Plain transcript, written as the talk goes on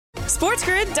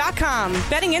SportsGrid.com.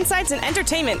 Betting insights and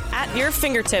entertainment at your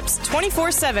fingertips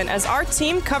 24/7 as our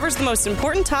team covers the most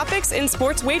important topics in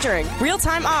sports wagering.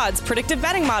 Real-time odds, predictive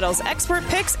betting models, expert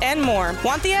picks, and more.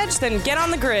 Want the edge? Then get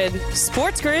on the grid.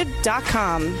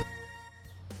 SportsGrid.com.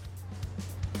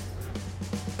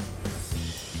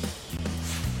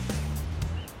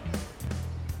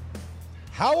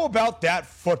 How about that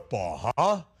football,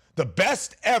 huh? The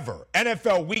best ever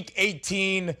NFL Week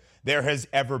 18 there has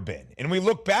ever been. And we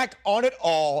look back on it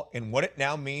all and what it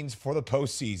now means for the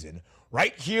postseason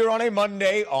right here on a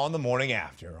Monday on the morning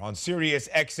after on Sirius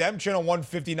XM channel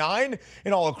 159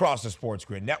 and all across the Sports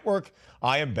Grid network.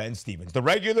 I am Ben Stevens. The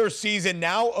regular season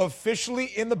now officially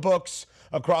in the books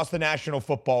across the National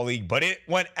Football League, but it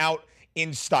went out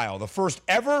in style. The first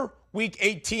ever Week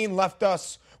 18 left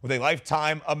us with a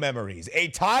lifetime of memories. A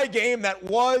tie game that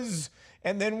was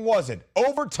and then wasn't.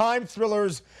 Overtime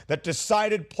thrillers that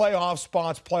decided playoff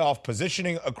spots, playoff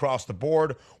positioning across the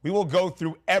board. We will go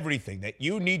through everything that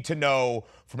you need to know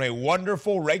from a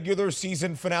wonderful regular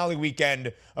season finale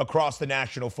weekend across the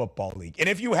National Football League. And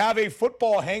if you have a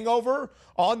football hangover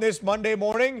on this Monday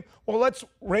morning, well, let's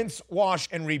rinse, wash,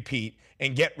 and repeat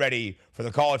and get ready for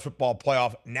the College Football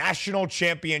Playoff National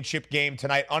Championship game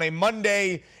tonight on a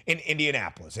Monday in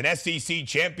Indianapolis. An SEC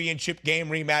championship game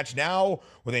rematch now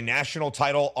with a national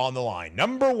title on the line.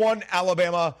 Number 1,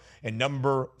 Alabama, and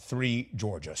number 3,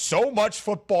 Georgia. So much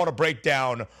football to break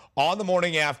down on the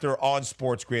morning after on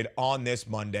Sports Grid on this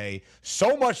Monday.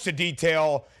 So much to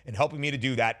detail, and helping me to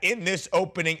do that in this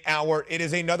opening hour, it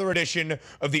is another edition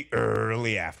of the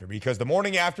Early After, because the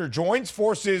morning after joins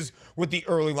forces with the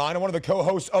Early Line. And one of the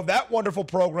co-hosts of that wonderful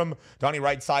program, Donnie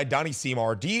Rightside, Donnie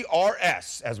Seymour,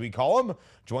 DRS, as we call him,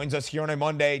 joins us here on a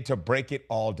Monday to break it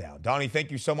all down. Donnie,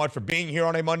 thank you so much for being here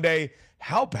on a Monday.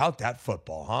 How about that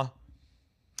football, huh?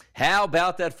 How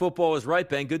about that football is right,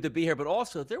 Ben. Good to be here. But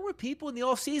also, there were people in the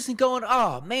offseason going,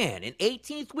 oh, man, an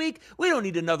 18th week? We don't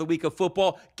need another week of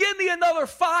football. Give me another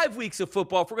 5 weeks of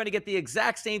football if we're going to get the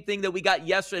exact same thing that we got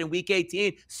yesterday in Week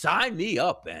 18. Sign me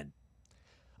up, Ben.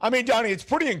 I mean, Donnie, it's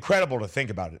pretty incredible to think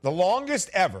about it. The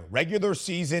longest ever regular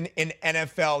season in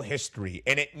NFL history,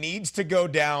 and it needs to go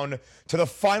down to the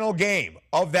final game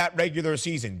of that regular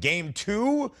season. Game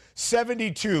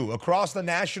 272 across the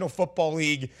National Football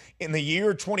League in the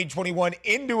year 2021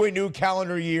 into a new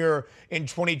calendar year in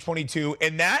 2022.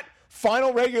 And that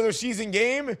final regular season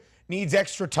game needs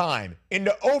extra time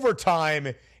into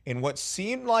overtime in what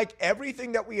seemed like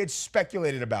everything that we had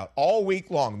speculated about all week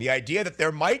long. The idea that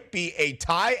there might be a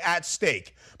tie at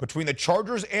stake between the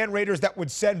Chargers and Raiders that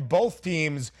would send both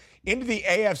teams into the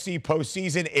AFC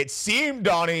postseason. It seemed,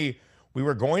 Donnie, we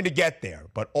were going to get there.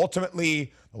 But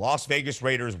ultimately, the Las Vegas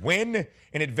Raiders win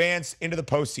and advance into the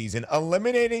postseason,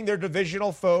 eliminating their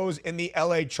divisional foes in the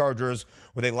LA Chargers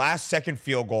with a last-second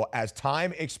field goal as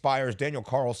time expires. Daniel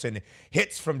Carlson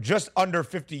hits from just under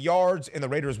 50 yards, and the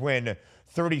Raiders win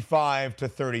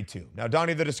 35-32. Now,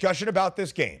 Donnie, the discussion about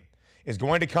this game is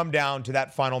going to come down to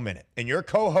that final minute. And your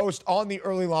co-host on the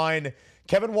Early Line,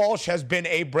 Kevin Walsh, has been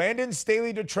a Brandon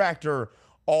Staley detractor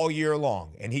all year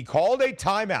long. And he called a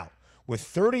timeout with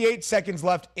 38 seconds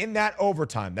left in that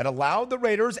overtime that allowed the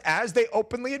Raiders, as they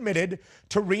openly admitted,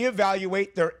 to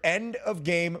reevaluate their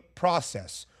end-of-game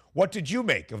process. What did you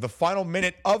make of the final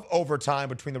minute of overtime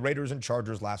between the Raiders and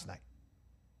Chargers last night?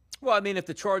 Well, I mean, if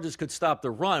the Chargers could stop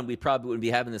the run, we probably wouldn't be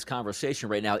having this conversation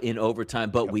right now in overtime,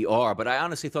 but we are. But I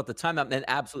honestly thought the timeout meant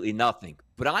absolutely nothing.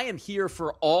 But I am here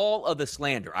for all of the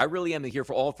slander. I really am here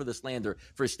for all for the slander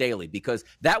for Staley, because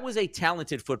that was a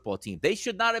talented football team. They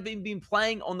should not have been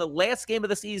playing on the last game of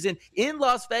the season in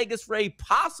Las Vegas for a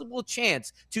possible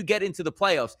chance to get into the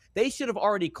playoffs. They should have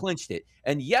already clinched it.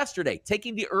 And yesterday,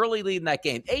 taking the early lead in that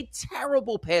game, a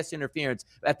terrible pass interference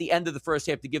at the end of the first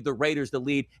half to give the Raiders the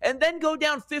lead, and then go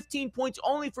down 15 points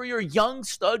only for your young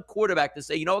stud quarterback to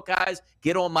say, you know what, guys,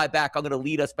 get on my back. I'm going to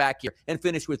lead us back here, and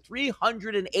finish with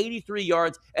 383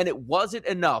 yards. And it wasn't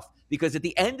enough, because at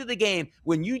the end of the game,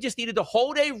 when you just needed to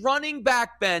hold a running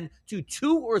back, Ben, to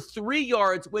 2 or 3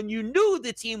 yards when you knew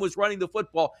the team was running the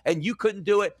football and you couldn't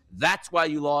do it, that's why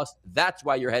you lost. That's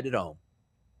why you're headed home.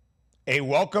 A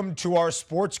welcome to our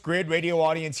Sports Grid radio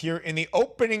audience here in the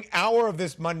opening hour of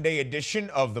this Monday edition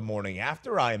of The Morning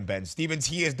After. I am Ben Stevens.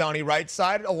 He is Donnie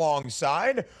Rightside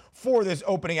alongside for this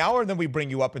opening hour. And then we bring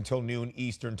you up until noon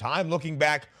Eastern time, looking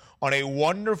back on a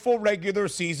wonderful regular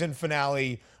season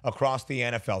finale across the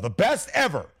NFL. The best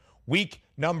ever, week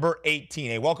number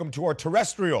 18. A welcome to our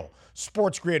terrestrial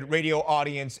Sports Grid radio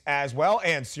audience as well,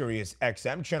 and Sirius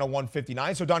XM, channel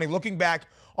 159. So, Donnie, looking back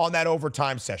on that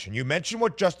overtime session, you mentioned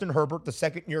what Justin Herbert, the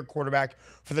second-year quarterback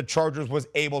for the Chargers, was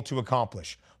able to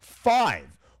accomplish. 5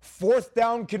 fourth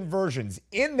down conversions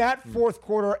in that fourth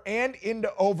quarter and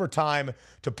into overtime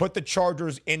to put the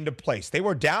Chargers into place. They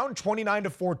were down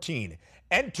 29-14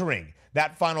 entering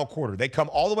that final quarter. They come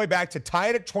all the way back to tie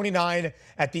it at 29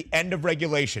 at the end of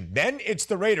regulation. Then it's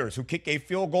the Raiders who kick a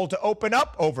field goal to open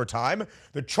up overtime.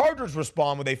 The Chargers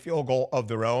respond with a field goal of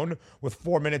their own with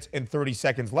 4 minutes and 30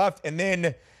 seconds left. And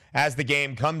then as the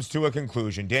game comes to a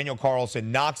conclusion, Daniel Carlson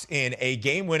knocks in a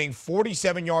game-winning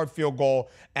 47-yard field goal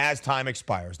as time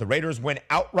expires. The Raiders win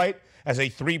outright as a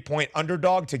 3-point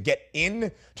underdog to get in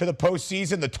to the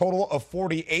postseason. The total of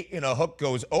 48 in a hook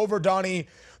goes over, Donnie.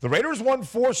 The Raiders won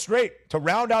 4 straight to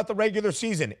round out the regular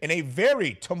season in a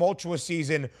very tumultuous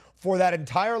season for that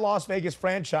entire Las Vegas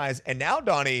franchise. And now,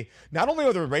 Donnie, not only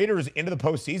are the Raiders into the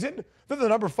postseason, they're the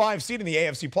number 5 seed in the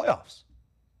AFC playoffs.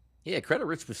 Yeah, credit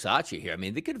Rich Bisaccia here. I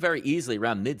mean, they could very easily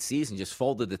around midseason just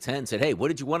folded the tent and said, hey, what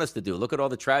did you want us to do? Look at all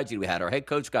the tragedy we had. Our head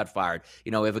coach got fired.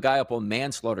 You know, we have a guy up on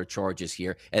manslaughter charges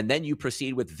here. And then you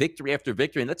proceed with victory after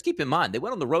victory. And let's keep in mind, they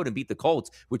went on the road and beat the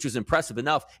Colts, which was impressive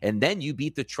enough. And then you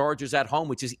beat the Chargers at home,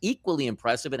 which is equally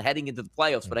impressive and heading into the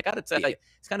playoffs. But I got to tell you,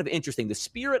 it's kind of interesting. The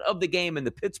spirit of the game and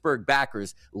the Pittsburgh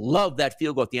backers love that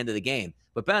field goal at the end of the game.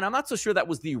 But, Ben, I'm not so sure that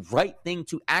was the right thing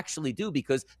to actually do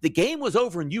because the game was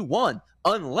over and you won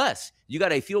unless you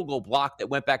got a field goal block that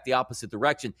went back the opposite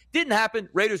direction. Didn't happen.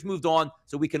 Raiders moved on,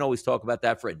 so we can always talk about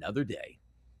that for another day.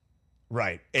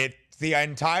 Right. It's the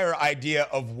entire idea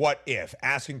of what if,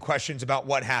 asking questions about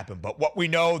what happened. But what we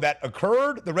know that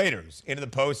occurred, the Raiders into the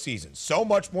postseason. So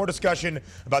much more discussion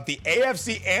about the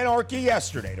AFC anarchy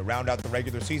yesterday to round out the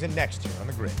regular season next year on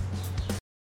The Grid.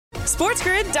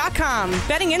 SportsGrid.com.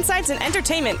 Betting insights and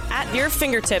entertainment at your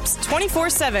fingertips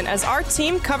 24/7 as our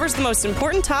team covers the most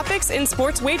important topics in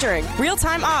sports wagering.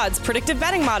 Real-time odds, predictive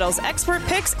betting models, expert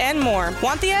picks, and more.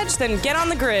 Want the edge? Then get on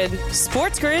the grid.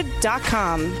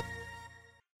 SportsGrid.com.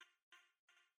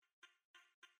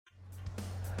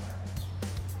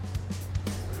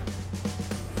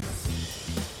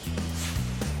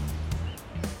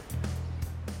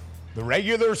 The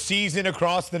regular season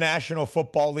across the National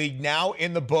Football League now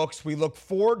in the books. We look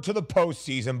forward to the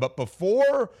postseason, but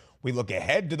before we look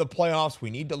ahead to the playoffs,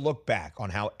 we need to look back on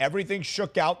how everything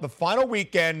shook out the final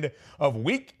weekend of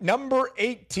week number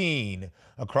 18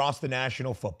 across the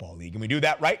National Football League. And we do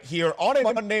that right here on a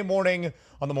Monday morning,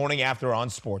 on the morning after on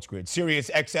Sports Grid.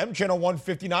 Sirius XM, channel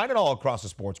 159, and all across the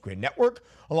Sports Grid network.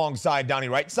 Alongside Donnie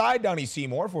Rightside, Donnie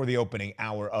Seymour for the opening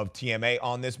hour of TMA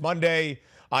on this Monday.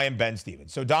 I am Ben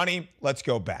Stevens. So, Donnie, let's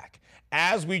go back.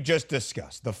 As we just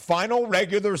discussed, the final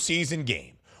regular season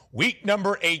game, week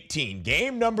number 18,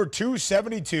 game number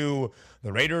 272,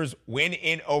 the Raiders win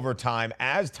in overtime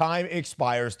as time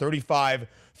expires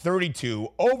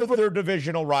 35-32 over their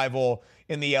divisional rival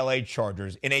in the LA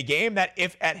Chargers in a game that,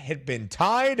 if it had been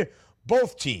tied,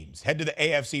 both teams head to the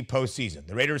AFC postseason.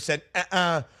 The Raiders said,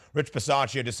 Rich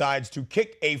Bisaccia decides to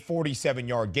kick a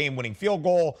 47-yard game-winning field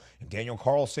goal, and Daniel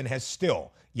Carlson has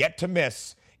still yet to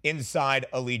miss inside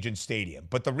Allegiant Stadium.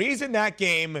 But the reason that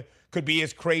game could be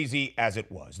as crazy as it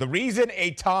was, the reason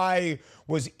a tie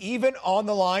was even on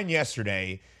the line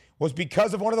yesterday, was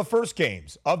because of one of the first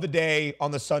games of the day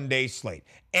on the Sunday slate.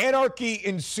 Anarchy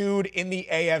ensued in the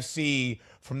AFC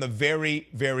from the very,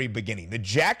 very beginning. The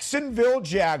Jacksonville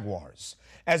Jaguars,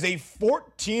 as a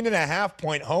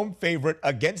 14.5-point home favorite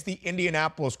against the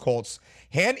Indianapolis Colts,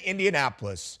 hand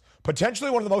Indianapolis potentially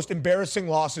one of the most embarrassing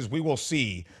losses we will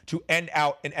see to end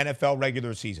out an NFL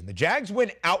regular season. The Jags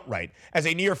win outright as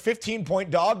a near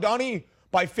 15-point dog, Donnie,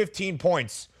 by 15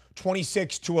 points,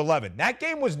 26-11. That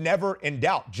game was never in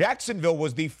doubt. Jacksonville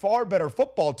was the far better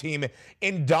football team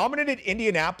and dominated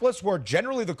Indianapolis, where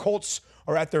generally the Colts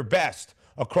are at their best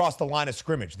across the line of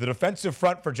scrimmage. The defensive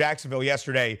front for Jacksonville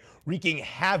yesterday wreaking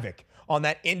havoc on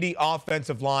that Indy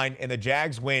offensive line, and the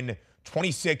Jags win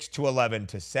 26-11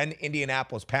 to send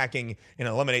Indianapolis packing and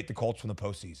eliminate the Colts from the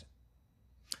postseason.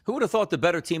 Who would have thought the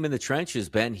better team in the trenches,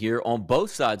 Ben, here on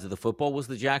both sides of the football was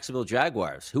the Jacksonville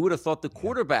Jaguars? Who would have thought the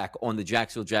quarterback on the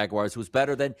Jacksonville Jaguars was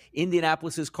better than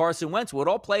Indianapolis's Carson Wentz? Well, it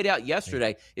all played out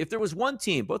yesterday. If there was one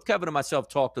team, both Kevin and myself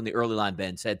talked on the early line,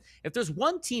 Ben, said, if there's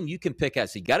one team you can pick out,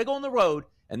 so you got to go on the road,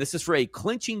 and this is for a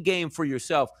clinching game for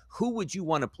yourself, who would you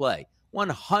want to play?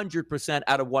 100%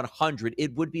 out of 100,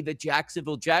 it would be the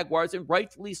Jacksonville Jaguars, and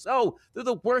rightfully so. They're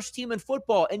the worst team in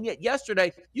football, and yet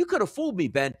yesterday, you could have fooled me,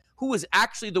 Ben, who was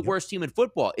actually the worst team in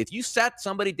football. If you sat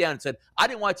somebody down and said, I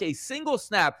didn't watch a single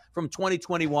snap from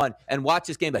 2021 and watch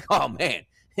this game, like, oh, man,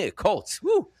 Hey, Colts,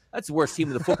 woo, that's the worst team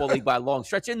in the football league by a long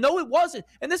stretch. And no, it wasn't.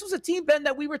 And this was a team, Ben,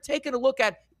 that we were taking a look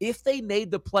at, if they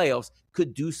made the playoffs,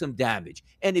 could do some damage.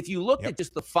 And if you looked at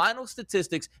just the final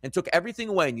statistics and took everything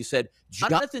away and you said,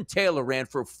 Jonathan Taylor ran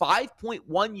for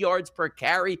 5.1 yards per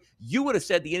carry, you would have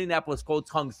said the Indianapolis Colts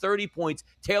hung 30 points.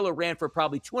 Taylor ran for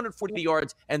probably 240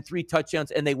 yards and 3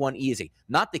 touchdowns, and they won easy.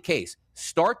 Not the case.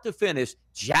 Start to finish,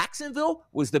 Jacksonville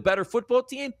was the better football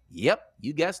team? Yep,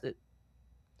 you guessed it.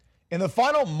 In the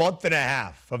final month and a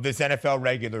half of this NFL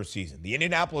regular season, the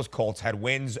Indianapolis Colts had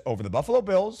wins over the Buffalo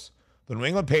Bills, the New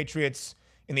England Patriots,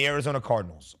 and the Arizona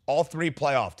Cardinals, all 3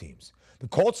 playoff teams. The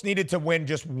Colts needed to win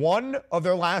just one of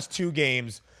their last 2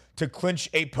 games to clinch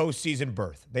a postseason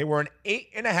berth. They were an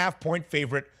 8.5-point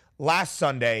favorite last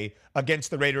Sunday against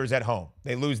the Raiders at home.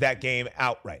 They lose that game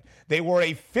outright. They were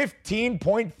a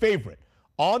 15-point favorite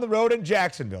on the road in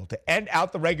Jacksonville to end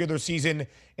out the regular season,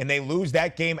 and they lose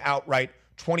that game outright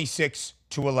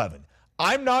 26-11.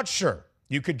 I'm not sure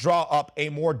you could draw up a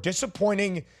more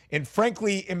disappointing and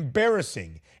frankly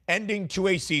embarrassing ending to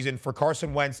a season for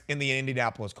Carson Wentz in the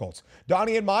Indianapolis Colts.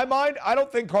 Donnie, in my mind, I don't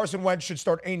think Carson Wentz should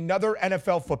start another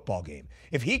NFL football game.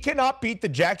 If he cannot beat the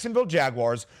Jacksonville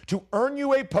Jaguars to earn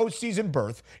you a postseason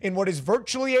berth in what is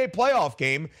virtually a playoff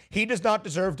game, he does not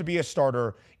deserve to be a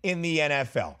starter in the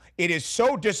NFL. It is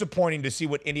so disappointing to see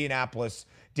what Indianapolis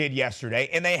did yesterday,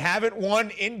 and they haven't won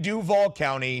in Duval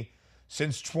County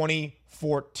since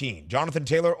 2014. Jonathan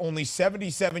Taylor only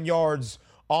 77 yards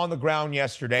on the ground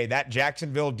yesterday. That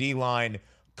Jacksonville D-line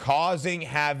causing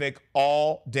havoc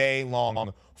all day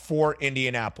long for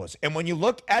Indianapolis. And when you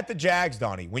look at the Jags,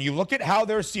 Donnie, when you look at how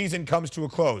their season comes to a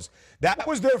close, that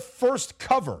was their first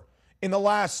cover in the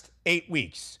last 8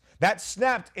 weeks. That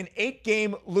snapped an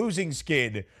 8-game losing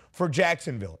skid for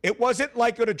Jacksonville. It wasn't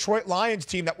like a Detroit Lions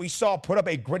team that we saw put up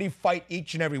a gritty fight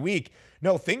each and every week.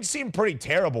 No, things seem pretty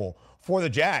terrible for the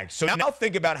Jags. So now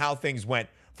think about how things went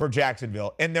for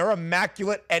Jacksonville and their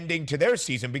immaculate ending to their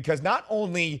season, because not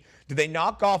only did they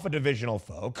knock off a divisional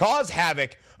foe, cause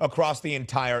havoc across the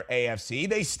entire AFC,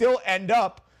 they still end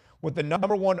up with the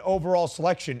number 1 overall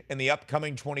selection in the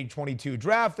upcoming 2022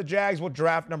 draft. The Jags will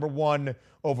draft number 1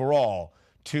 overall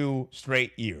 2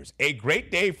 straight years. A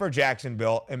great day for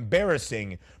Jacksonville,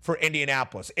 embarrassing for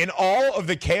Indianapolis. And all of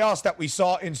the chaos that we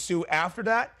saw ensue after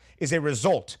that is a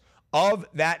result of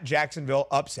that Jacksonville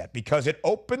upset, because it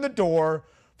opened the door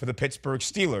for the Pittsburgh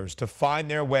Steelers to find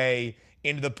their way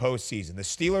into the postseason. The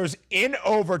Steelers in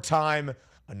overtime,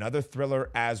 another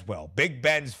thriller as well. Big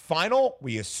Ben's final,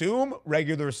 we assume,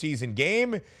 regular season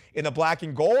game in the black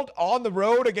and gold on the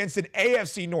road against an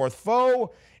AFC North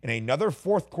foe, and another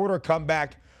fourth quarter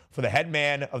comeback for the head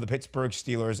man of the Pittsburgh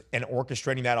Steelers and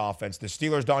orchestrating that offense. The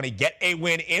Steelers, Donnie, get a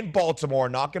win in Baltimore,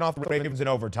 knocking off the Ravens in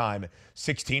overtime,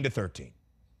 16-13.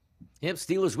 Yep,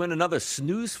 Steelers win another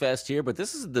snooze fest here, but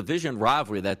this is a division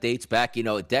rivalry that dates back,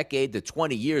 a decade to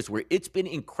 20 years where it's been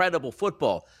incredible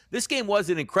football. This game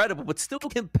wasn't incredible, but still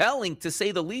compelling to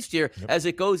say the least here as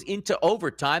it goes into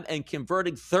overtime and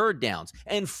converting third downs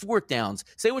and fourth downs.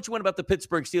 Say what you want about the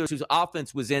Pittsburgh Steelers, whose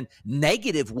offense was in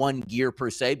 -1 gear per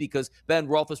se, because Ben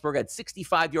Roethlisberger had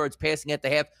 65 yards passing at the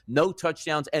half, no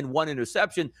touchdowns, and 1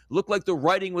 interception. Looked like the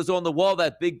writing was on the wall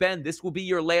that, Big Ben, this will be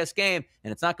your last game,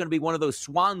 and it's not going to be one of those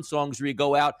swan songs where you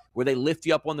go out where they lift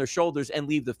you up on their shoulders and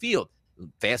leave the field.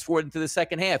 Fast forward into the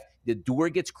second half, the door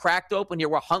gets cracked open here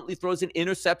where Huntley throws an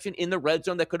interception in the red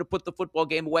zone that could have put the football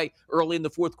game away early in the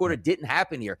fourth quarter. Didn't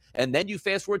happen here. And then you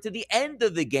fast forward to the end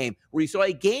of the game where you saw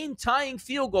a game-tying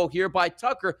field goal here by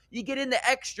Tucker. You get into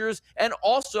extras, and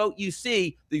also you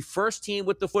see the first team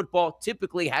with the football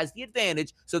typically has the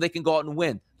advantage so they can go out and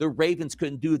win. The Ravens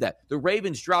couldn't do that. The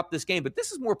Ravens dropped this game, but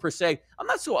this is more per se. I'm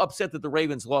not so upset that the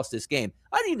Ravens lost this game.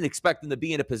 I didn't even expect them to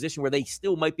be in a position where they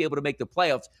still might be able to make the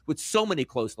playoffs with so many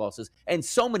close losses and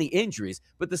so many injuries.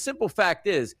 But the simple fact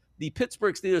is, the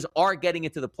Pittsburgh Steelers are getting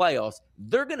into the playoffs.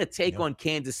 They're going to take on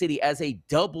Kansas City as a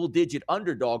double-digit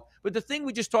underdog. But the thing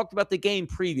we just talked about, the game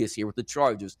previous here with the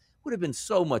Chargers, would have been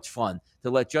so much fun to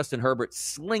let Justin Herbert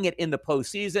sling it in the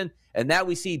postseason. And now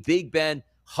we see Big Ben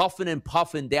huffing and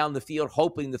puffing down the field,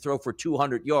 hoping to throw for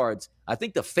 200 yards. I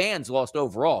think the fans lost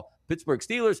overall. Pittsburgh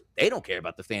Steelers, they don't care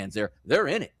about the fans there. They're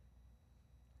in it.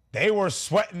 They were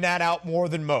sweating that out more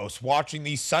than most, watching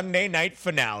the Sunday night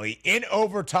finale in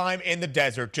overtime in the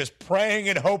desert, just praying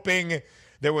and hoping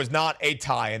there was not a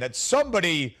tie and that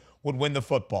somebody would win the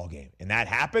football game. And that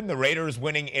happened. The Raiders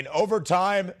winning in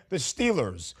overtime, the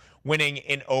Steelers winning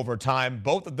in overtime.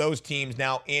 Both of those teams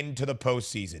now into the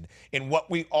postseason. In what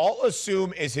we all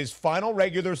assume is his final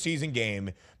regular season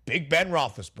game, Big Ben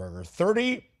Roethlisberger,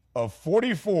 30 of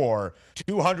 44,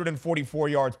 244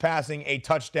 yards passing, a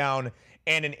touchdown,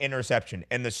 and an interception.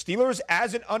 And the Steelers,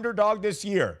 as an underdog this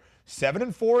year,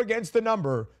 7-4 against the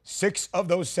number, 6 of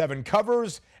those 7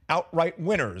 covers, outright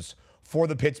winners for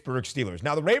the Pittsburgh Steelers.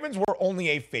 Now, the Ravens were only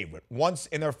a favorite once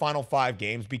in their final 5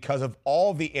 games because of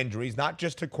all the injuries, not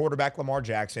just to quarterback Lamar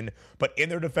Jackson, but in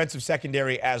their defensive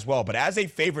secondary as well. But as a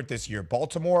favorite this year,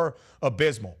 Baltimore,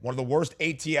 abysmal. One of the worst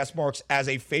ATS marks as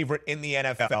a favorite in the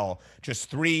NFL. Just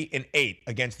 3-8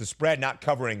 against the spread, not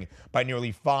covering by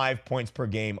nearly 5 points per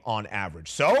game on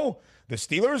average. So, the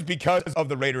Steelers, because of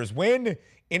the Raiders' win,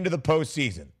 into the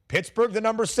postseason. Pittsburgh, the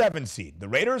number 7 seed. The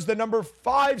Raiders, the number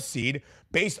 5 seed,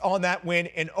 based on that win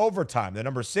in overtime. The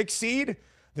number 6 seed,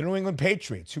 the New England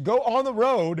Patriots, who go on the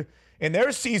road in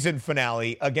their season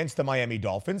finale against the Miami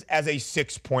Dolphins as a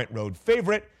 6-point road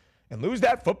favorite and lose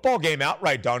that football game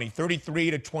outright, Donnie,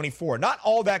 33-24. Not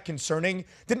all that concerning.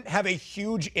 Didn't have a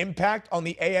huge impact on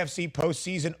the AFC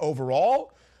postseason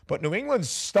overall. But New England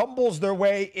stumbles their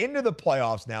way into the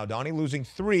playoffs now, Donnie, losing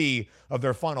 3 of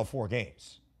their final 4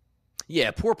 games.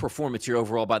 Yeah, poor performance here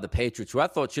overall by the Patriots, who I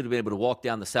thought should have been able to walk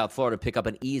down to South Florida and pick up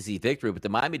an easy victory. But the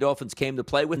Miami Dolphins came to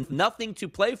play with nothing to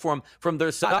play for them from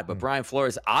their side. But Brian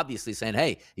Flores obviously saying,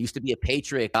 hey, he used to be a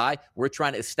Patriot guy. We're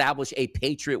trying to establish a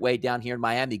Patriot way down here in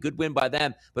Miami. Good win by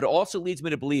them. But it also leads me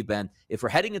to believe, Ben, if we're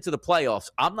heading into the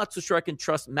playoffs, I'm not so sure I can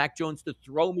trust Mac Jones to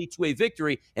throw me to a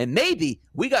victory. And maybe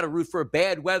we got to root for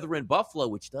bad weather in Buffalo,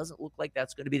 which doesn't look like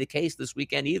that's going to be the case this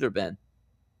weekend either, Ben.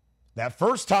 That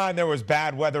first time there was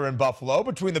bad weather in Buffalo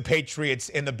between the Patriots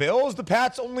and the Bills, the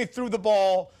Pats only threw the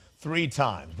ball 3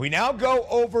 times. We now go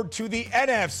over to the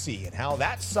NFC and how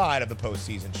that side of the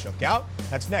postseason shook out.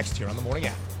 That's next here on The Morning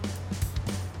After.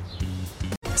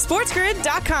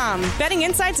 SportsGrid.com. Betting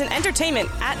insights and entertainment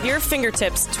at your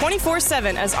fingertips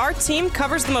 24/7 as our team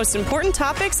covers the most important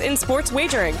topics in sports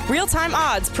wagering. Real-time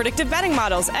odds, predictive betting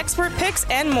models, expert picks,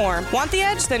 and more. Want the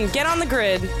edge? Then get on the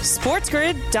grid.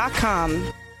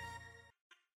 SportsGrid.com.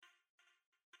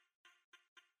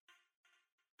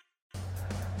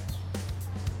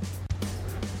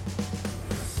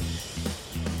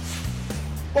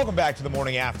 Welcome back to The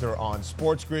Morning After on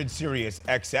Sports Grid Sirius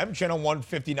XM, channel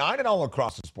 159, and all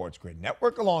across the Sports Grid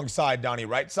network, alongside Donnie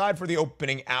Rightside for the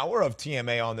opening hour of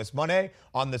TMA on this Monday.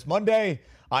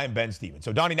 I am Ben Stevens.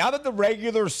 So, Donnie, now that the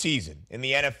regular season in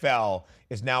the NFL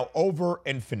is now over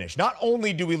and finished, not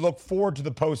only do we look forward to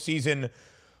the postseason,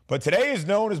 but today is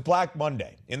known as Black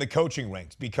Monday in the coaching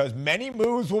ranks because many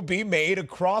moves will be made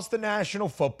across the National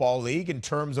Football League in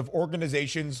terms of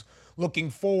organizations looking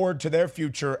forward to their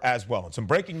future as well. And some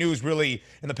breaking news really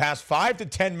in the past 5 to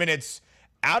 10 minutes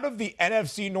out of the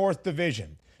NFC North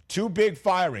division. 2 big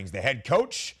firings. The head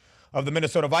coach of the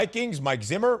Minnesota Vikings, Mike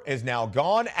Zimmer, is now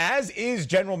gone, as is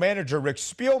general manager Rick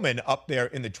Spielman up there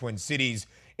in the Twin Cities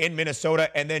in Minnesota.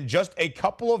 And then just a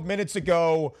couple of minutes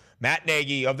ago, Matt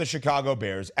Nagy of the Chicago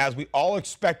Bears, as we all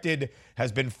expected,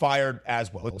 has been fired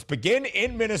as well. Let's begin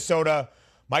in Minnesota.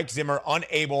 Mike Zimmer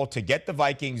unable to get the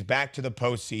Vikings back to the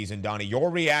postseason. Donnie, your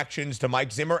reactions to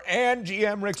Mike Zimmer and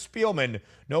GM Rick Spielman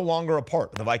no longer a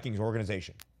part of the Vikings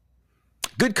organization?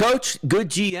 Good coach, good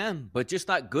GM, but just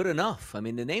not good enough. I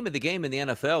mean, the name of the game in the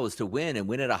NFL is to win and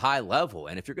win at a high level.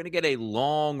 And if you're going to get a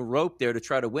long rope there to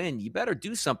try to win, you better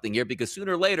do something here, because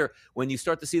sooner or later, when you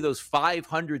start to see those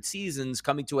 500 seasons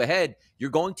coming to a head, you're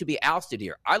going to be ousted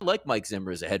here. I like Mike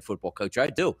Zimmer as a head football coach. I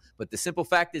do. But the simple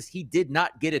fact is he did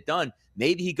not get it done.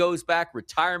 Maybe he goes back,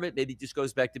 retirement. Maybe he just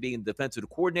goes back to being a defensive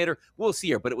coordinator. We'll see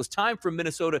here. But it was time for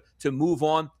Minnesota to move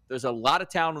on. There's a lot of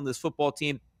talent on this football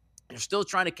team. You're still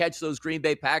trying to catch those Green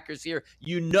Bay Packers here.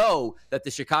 You know that the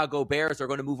Chicago Bears are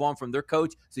going to move on from their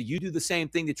coach, so you do the same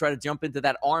thing to try to jump into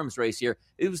that arms race here.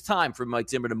 It was time for Mike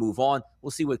Zimmer to move on.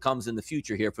 We'll see what comes in the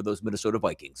future here for those Minnesota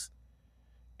Vikings.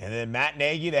 And then Matt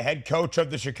Nagy, the head coach of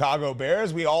the Chicago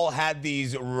Bears. We all had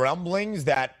these rumblings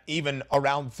that even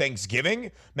around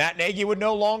Thanksgiving, Matt Nagy would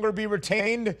no longer be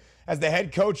retained as the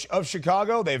head coach of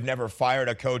Chicago. They've never fired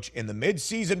a coach in the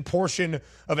midseason portion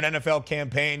of an NFL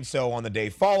campaign. So on the day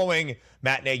following,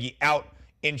 Matt Nagy out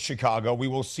in Chicago. We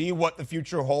will see what the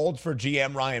future holds for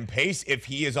GM Ryan Pace if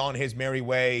he is on his merry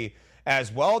way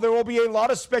as well. There will be a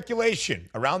lot of speculation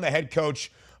around the head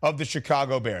coach of the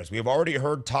Chicago Bears. We have already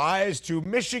heard ties to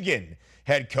Michigan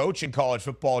head coach in college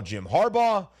football, Jim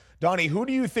Harbaugh. Donnie, who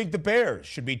do you think the Bears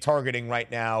should be targeting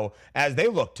right now as they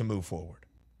look to move forward?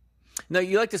 Now,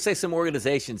 you like to say some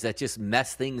organizations that just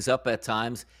mess things up at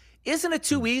times. Isn't it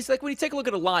too easy? Like when you take a look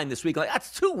at a line this week, like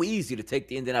that's too easy to take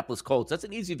the Indianapolis Colts. That's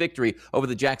an easy victory over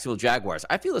the Jacksonville Jaguars.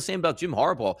 I feel the same about Jim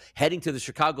Harbaugh heading to the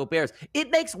Chicago Bears.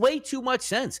 It makes way too much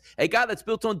sense. A guy that's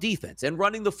built on defense and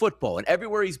running the football, and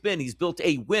everywhere he's been, he's built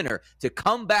a winner to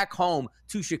come back home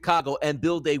to Chicago and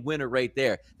build a winner right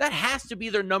there. That has to be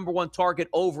their number one target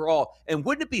overall. And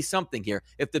wouldn't it be something here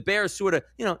if the Bears sort of,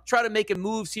 try to make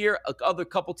moves here, other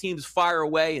couple teams fire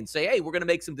away and say, hey, we're going to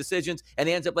make some decisions, and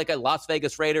it ends up like a Las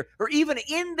Vegas Raider, or even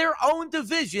in their own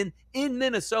division in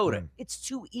Minnesota. It's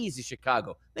too easy,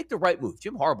 Chicago. Make the right move.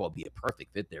 Jim Harbaugh would be a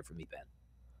perfect fit there for me, Ben.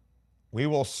 We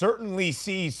will certainly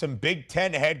see some Big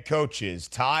Ten head coaches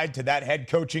tied to that head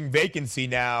coaching vacancy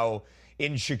now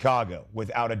in Chicago,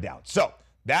 without a doubt. So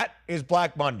that is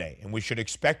Black Monday, and we should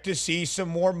expect to see some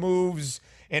more moves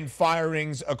and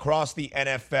firings across the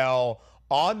NFL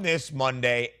on this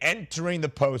Monday, entering the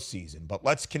postseason. But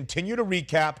let's continue to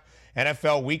recap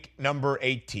NFL week number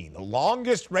 18, the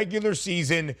longest regular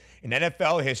season in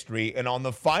NFL history. And on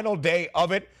the final day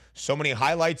of it, so many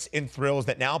highlights and thrills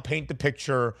that now paint the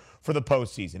picture for the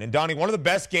postseason. And Donnie, one of the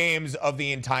best games of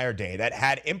the entire day that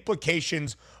had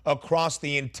implications across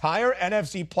the entire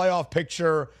NFC playoff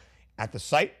picture at the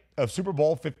site of Super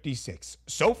Bowl 56.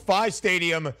 SoFi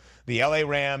Stadium, the LA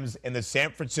Rams and the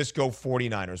San Francisco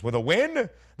 49ers. With a win,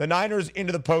 the Niners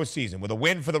into the postseason. With a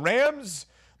win for the Rams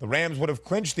would have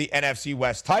clinched the NFC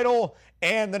West title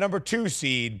and the number 2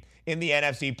 seed in the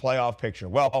NFC playoff picture.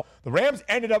 Well, the Rams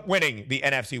ended up winning the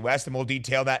NFC West, and we'll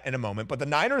detail that in a moment. But the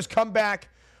Niners come back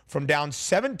from down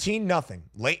 17-0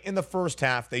 late in the first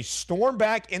half. They storm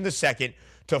back in the second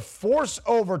to force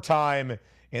overtime,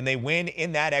 and they win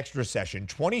in that extra session,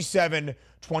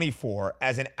 27-24,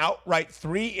 as an outright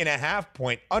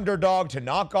 3.5-point underdog to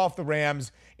knock off the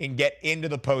Rams and get into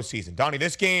the postseason. Donnie,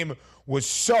 this game was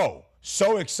so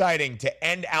exciting to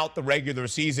end out the regular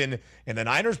season, and the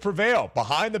Niners prevail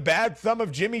behind the bad thumb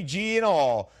of Jimmy G and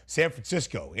all, San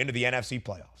Francisco into the NFC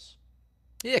playoffs.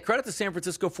 Yeah, credit to San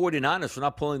Francisco 49ers for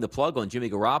not pulling the plug on Jimmy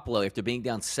Garoppolo after being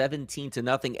down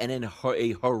 17-0 and in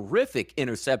a horrific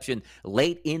interception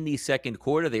late in the second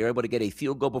quarter. They were able to get a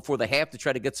field goal before the half to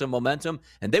try to get some momentum,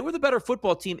 and they were the better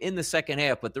football team in the second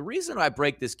half. But the reason I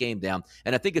break this game down,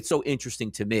 and I think it's so interesting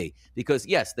to me, because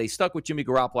yes, they stuck with Jimmy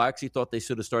Garoppolo. I actually thought they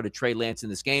should have started Trey Lance in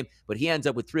this game, but he ends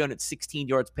up with 316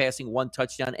 yards passing, 1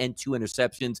 touchdown, and 2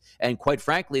 interceptions. And quite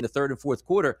frankly, in the third and fourth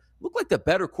quarter, looked like the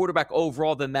better quarterback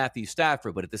overall than Matthew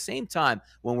Stafford. But at the same time,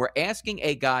 when we're asking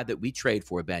a guy that we trade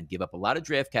for, Ben, give up a lot of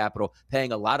draft capital,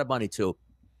 paying a lot of money to,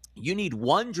 you need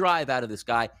one drive out of this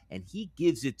guy, and he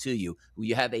gives it to you.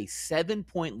 You have a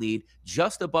 7-point lead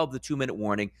just above the 2-minute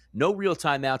warning. No real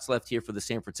timeouts left here for the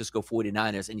San Francisco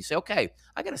 49ers. And you say, okay,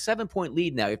 I got a 7-point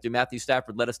lead now after Matthew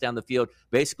Stafford led us down the field,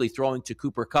 basically throwing to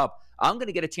Cooper Kupp. I'm going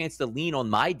to get a chance to lean on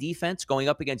my defense going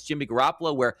up against Jimmy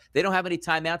Garoppolo, where they don't have any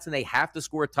timeouts and they have to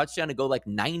score a touchdown and go like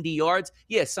 90 yards.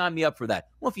 Yeah, sign me up for that.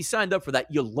 Well, if you signed up for that,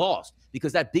 you lost,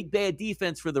 because that big bad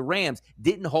defense for the Rams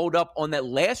didn't hold up on that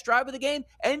last drive of the game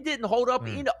and didn't hold up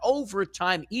into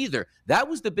overtime either. That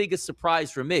was the biggest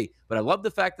surprise for me. But I love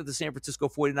the fact that the San Francisco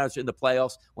 49ers are in the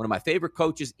playoffs. One of my favorite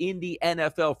coaches in the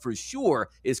NFL for sure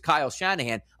is Kyle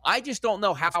Shanahan. I just don't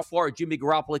know how far Jimmy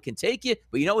Garoppolo can take you.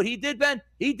 But you know what he did, Ben?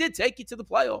 He did take you to the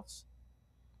playoffs.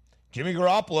 Jimmy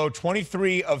Garoppolo,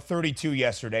 23 of 32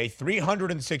 yesterday,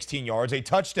 316 yards, a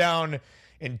touchdown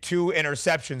and 2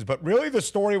 interceptions. But really the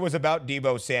story was about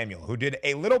Deebo Samuel, who did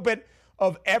a little bit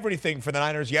of everything for the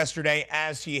Niners yesterday,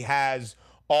 as he has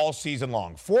all season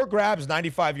long. 4 grabs,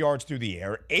 95 yards through the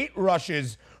air, 8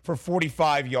 rushes for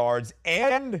 45 yards,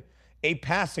 and a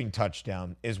passing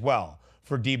touchdown as well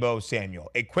for Deebo Samuel.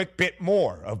 A quick bit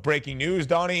more of breaking news,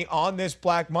 Donnie, on this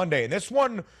Black Monday. And this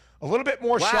one a little bit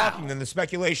more shocking than the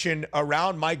speculation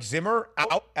around Mike Zimmer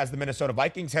out as the Minnesota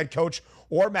Vikings head coach,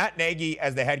 or Matt Nagy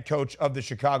as the head coach of the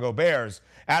Chicago Bears.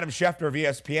 Adam Schefter of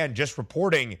ESPN just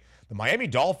reporting the Miami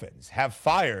Dolphins have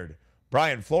fired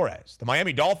Brian Flores. The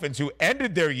Miami Dolphins, who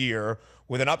ended their year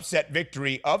with an upset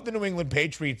victory of the New England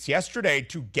Patriots yesterday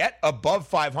to get above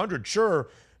 500. Sure,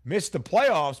 missed the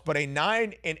playoffs, but a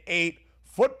 9-8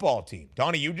 football team.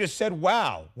 Donnie, you just said,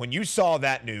 wow, when you saw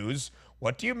that news.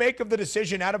 What do you make of the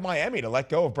decision out of Miami to let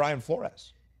go of Brian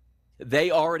Flores? They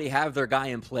already have their guy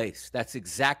in place. That's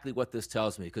exactly what this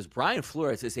tells me, because Brian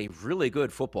Flores is a really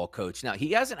good football coach. Now,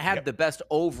 he hasn't had the best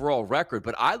overall record,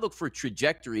 but I look for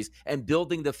trajectories and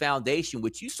building the foundation,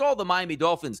 which you saw the Miami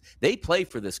Dolphins, they play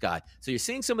for this guy. So you're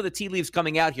seeing some of the tea leaves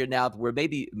coming out here now where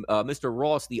maybe Mr.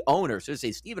 Ross, the owner, so to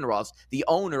say Stephen Ross, the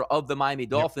owner of the Miami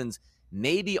Dolphins,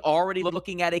 maybe already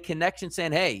looking at a connection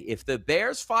saying, hey, if the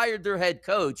Bears fired their head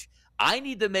coach, I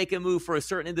need to make a move for a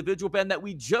certain individual, Ben, that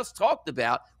we just talked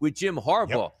about with Jim Harbaugh.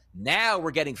 Yep. Now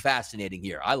we're getting fascinating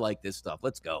here. I like this stuff.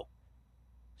 Let's go.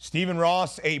 Stephen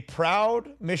Ross, a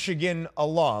proud Michigan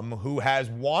alum who has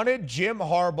wanted Jim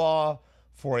Harbaugh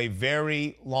for a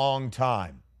very long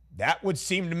time. That would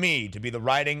seem to me to be the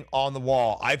writing on the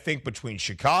wall. I think between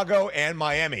Chicago and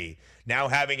Miami now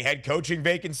having head coaching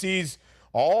vacancies,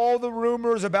 all the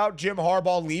rumors about Jim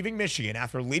Harbaugh leaving Michigan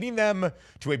after leading them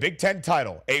to a Big Ten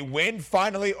title, a win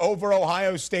finally over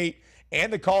Ohio State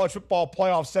and the college football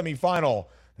playoff semifinal,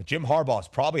 that Jim Harbaugh is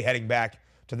probably heading back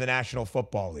to the National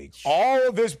Football League. All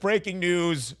of this breaking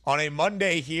news on a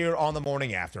Monday here on the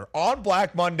morning after. On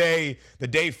Black Monday, the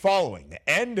day following the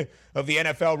end of the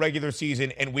NFL regular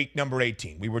season and week number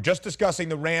 18. We were just discussing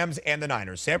the Rams and the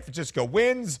Niners. San Francisco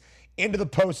wins into the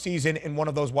postseason in one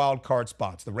of those wild card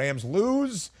spots. The Rams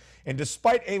lose, and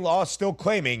despite a loss, still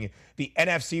claiming the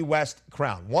NFC West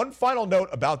crown. One final note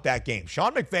about that game.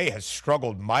 Sean McVay has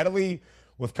struggled mightily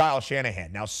with Kyle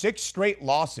Shanahan. Now, 6 straight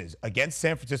losses against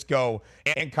San Francisco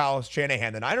and Kyle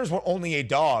Shanahan. The Niners were only a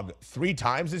dog 3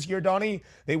 times this year, Donnie.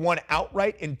 They won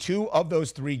outright in 2 of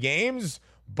those 3 games,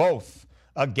 both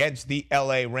against the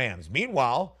LA Rams.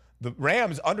 Meanwhile, the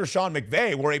Rams under Sean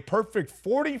McVay were a perfect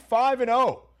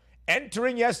 45-0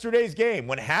 entering yesterday's game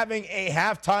when having a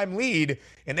halftime lead,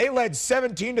 and they led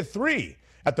 17-3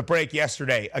 at the break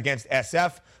yesterday against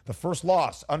SF. The first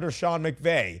loss under Sean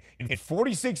McVay in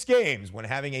 46 games when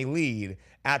having a lead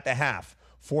at the half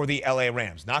for the LA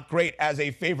Rams. Not great as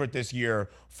a favorite this year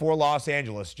for Los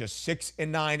Angeles. Just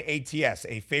 6-9 ATS,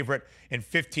 a favorite in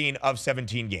 15 of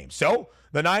 17 games. So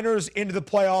the Niners into the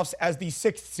playoffs as the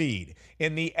 6th seed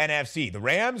in the NFC. The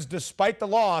Rams, despite the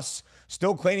loss,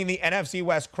 still claiming the NFC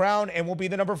West crown and will be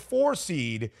the number 4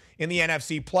 seed in the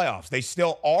NFC playoffs. They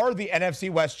still are the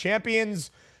NFC West champions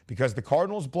because the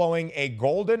Cardinals blowing a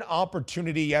golden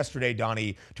opportunity yesterday,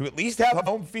 Donnie, to at least have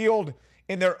home field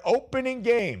in their opening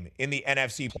game in the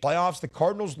NFC playoffs. The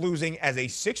Cardinals losing as a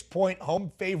 6-point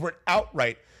home favorite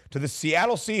outright to the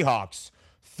Seattle Seahawks,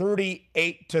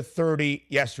 38-30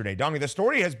 yesterday. Donnie, the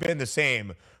story has been the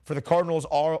same for the Cardinals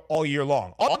all year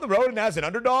long. On the road and as an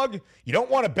underdog, you don't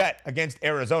want to bet against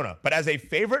Arizona. But as a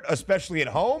favorite, especially at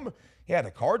home, yeah,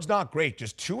 the Cards not great.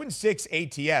 Just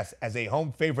 2-6 ATS as a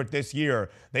home favorite this year.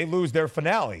 They lose their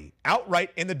finale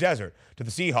outright in the desert to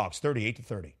the Seahawks,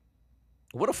 38-30.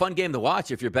 What a fun game to watch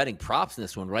if you're betting props in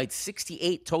this one, right?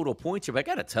 68 total points here. But I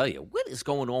got to tell you, what is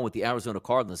going on with the Arizona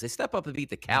Cardinals? They step up and beat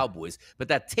the Cowboys, but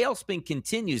that tailspin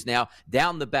continues now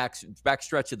down the back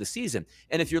stretch of the season.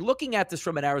 And if you're looking at this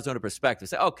from an Arizona perspective,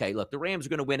 say, okay, look, the Rams are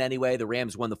going to win anyway. The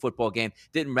Rams won the football game.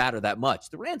 Didn't matter that much.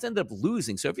 The Rams ended up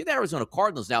losing. So if you're the Arizona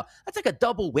Cardinals now, that's like a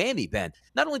double whammy, Ben.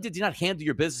 Not only did you not handle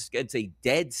your business against a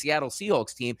dead Seattle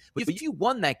Seahawks team, but if you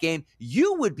won that game,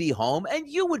 you would be home and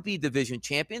you would be division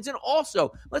champions. And also,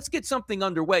 let's get something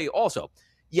underway. Also,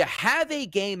 you have a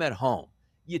game at home.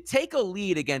 You take a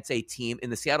lead against a team in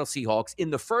the Seattle Seahawks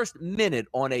in the first minute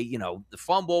on a, the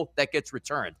fumble that gets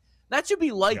returned. That should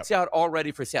be lights out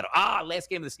already for Seattle.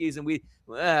 Last game of the season,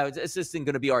 it's just going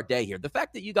to be our day here. The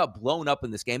fact that you got blown up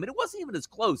in this game, and it wasn't even as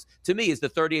close to me as the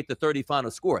 38-30 final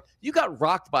score. You got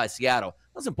rocked by Seattle.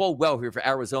 Doesn't bode well here for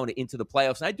Arizona into the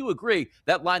playoffs. And I do agree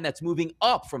that line that's moving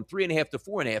up from 3.5 to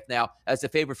 4.5 now as the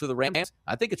favorite for the Rams,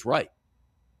 I think it's right.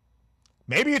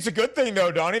 Maybe it's a good thing,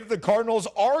 though, Donnie, that the Cardinals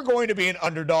are going to be an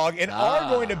underdog and are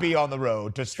going to be on the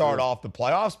road to start off the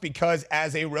playoffs, because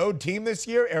as a road team this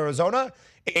year, Arizona,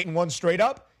 8-1 straight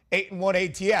up,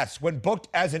 8-1 ATS. When booked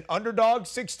as an underdog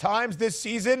 6 times this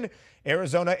season,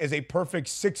 Arizona is a perfect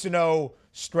 6-0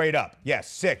 straight up.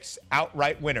 Yes, 6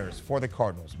 outright winners for the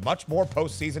Cardinals. Much more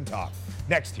postseason talk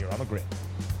next here on The Grid.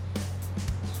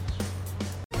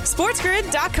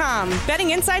 SportsGrid.com. Betting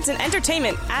insights and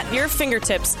entertainment at your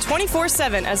fingertips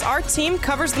 24/7 as our team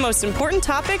covers the most important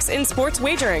topics in sports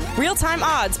wagering. Real-time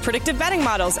odds, predictive betting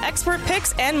models, expert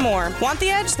picks, and more. Want the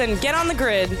edge? Then get on the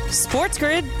grid.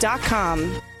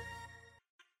 SportsGrid.com.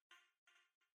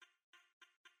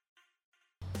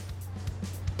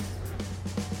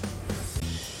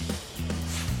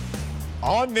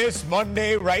 On this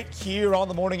Monday, right here on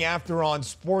the morning after on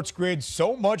Sports Grid,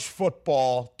 so much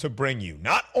football to bring you.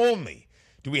 Not only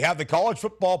do we have the College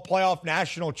Football Playoff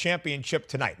National Championship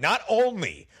tonight, not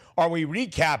only are we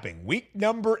recapping week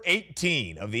number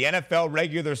 18 of the NFL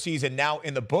regular season now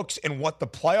in the books and what the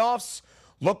playoffs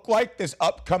look like this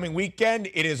upcoming weekend,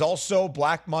 it is also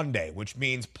Black Monday, which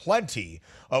means plenty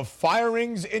of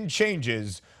firings and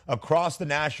changes across the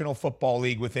National Football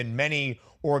League within many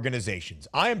organizations.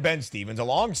 I am Ben Stevens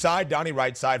alongside Donnie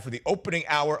Rightside for the opening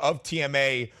hour of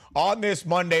TMA on this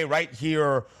Monday right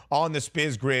here on the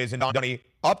Spiz Grizz. And Donnie,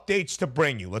 updates to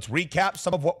bring you. Let's recap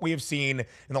some of what we have seen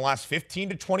in the last 15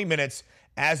 to 20 minutes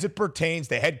as it pertains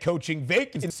to head coaching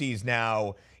vacancies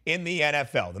now in the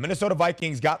NFL. The Minnesota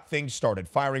Vikings got things started,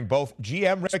 firing both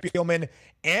GM Rick Spielman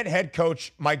and head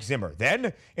coach Mike Zimmer.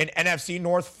 Then an NFC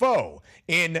North foe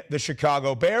in the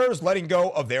Chicago Bears, letting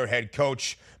go of their head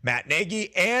coach Matt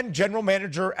Nagy and general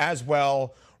manager as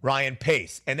well, Ryan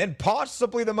Pace. And then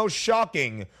possibly the most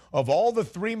shocking of all the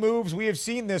three moves we have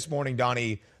seen this morning,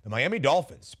 Donnie, the Miami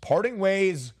Dolphins parting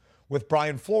ways with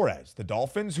Brian Flores. The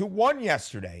Dolphins who won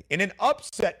yesterday in an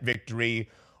upset victory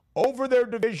over their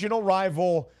divisional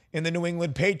rival in the New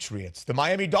England Patriots. The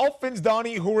Miami Dolphins,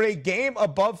 Donnie, who were a game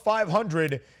above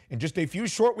 500 and just a few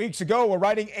short weeks ago were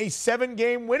riding a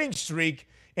 7-game winning streak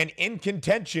and in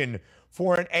contention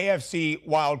for an AFC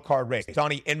wildcard race.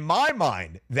 Donnie, in my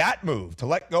mind, that move to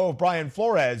let go of Brian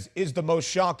Flores is the most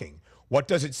shocking. What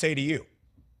does it say to you?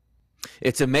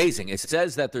 It's amazing. It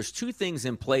says that there's two things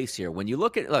in place here. When you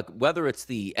look whether it's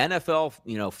the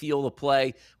NFL, field of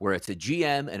play, where it's a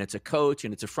GM and it's a coach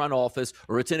and it's a front office,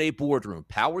 or it's in a boardroom,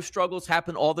 power struggles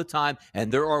happen all the time,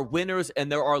 and there are winners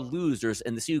and there are losers,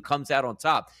 and to see who comes out on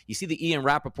top. You see the Ian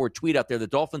Rappaport tweet out there. The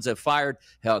Dolphins have fired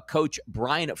coach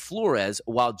Brian Flores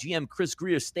while GM Chris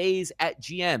Greer stays at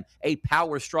GM, a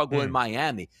power struggle in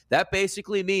Miami. That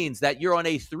basically means that you're on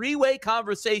a three-way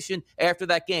conversation after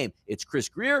that game. It's Chris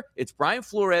Greer, it's Brian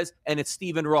Flores, and it's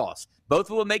Stephen Ross.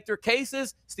 Both of them make their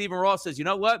cases. Stephen Ross says, you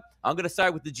know what? I'm going to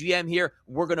side with the GM here.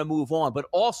 We're going to move on. But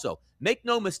also, make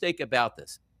no mistake about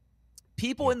this.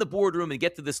 People in the boardroom and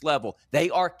get to this level, they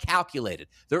are calculated.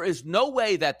 There is no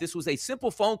way that this was a simple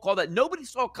phone call that nobody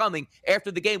saw coming after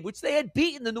the game, which they had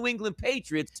beaten the New England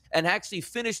Patriots and actually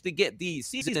finished the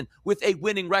season with a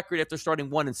winning record after starting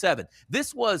 1-7.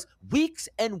 This was weeks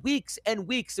and weeks and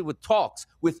weeks with talks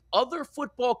with other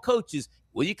football coaches.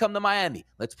 Will you come to Miami?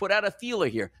 Let's put out a feeler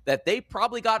here that they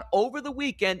probably got over the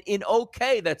weekend in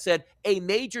OK that said a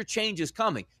major change is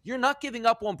coming. You're not giving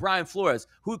up on Brian Flores,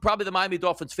 who probably the Miami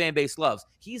Dolphins fan base loves.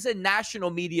 He's a national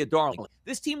media darling.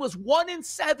 This team was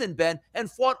 1-7, Ben, and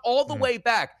fought all the way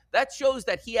back. That shows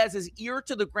that he has his ear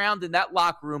to the ground in that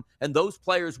locker room, and those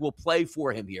players will play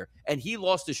for him here. And he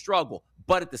lost his struggle.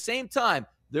 But at the same time,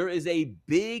 there is a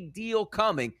big deal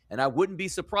coming, and I wouldn't be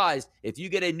surprised if you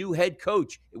get a new head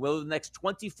coach within the next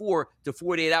 24 to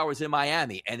 48 hours in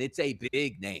Miami, and it's a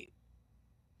big name.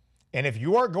 And if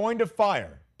you are going to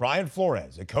fire Brian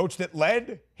Flores, a coach that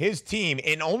led his team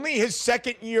in only his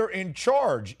second year in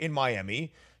charge in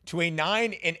Miami to a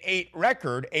 9-8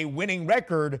 record, a winning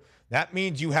record, that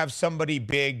means you have somebody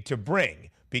big to bring,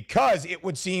 because it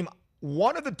would seem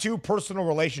one of the two personal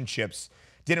relationships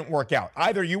didn't work out.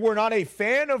 Either you were not a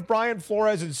fan of Brian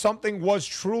Flores and something was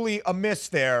truly amiss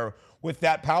there with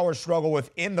that power struggle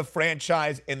within the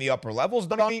franchise in the upper levels,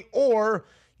 Donnie, or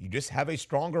you just have a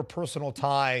stronger personal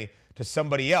tie to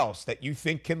somebody else that you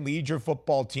think can lead your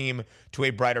football team to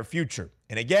a brighter future.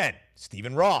 And again,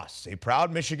 Stephen Ross, a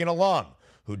proud Michigan alum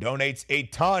who donates a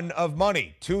ton of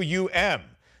money to UM.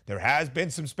 There has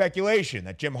been some speculation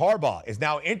that Jim Harbaugh is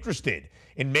now interested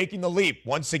in making the leap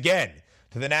once again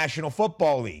to the National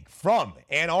Football League from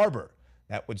Ann Arbor.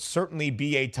 That would certainly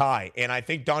be a tie. And I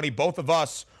think, Donnie, both of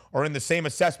us are in the same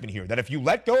assessment here, that if you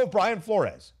let go of Brian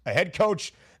Flores, a head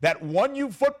coach that won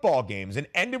you football games and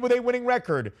ended with a winning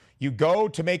record, you go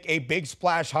to make a big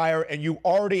splash hire and you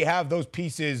already have those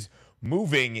pieces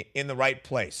moving in the right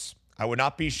place. I would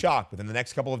not be shocked within the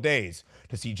next couple of days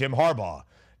to see Jim Harbaugh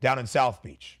down in South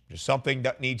Beach. Just something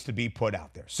that needs to be put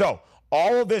out there. So,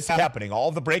 all of this happening, all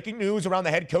of the breaking news around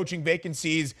the head coaching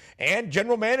vacancies and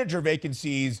general manager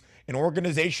vacancies and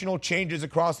organizational changes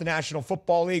across the National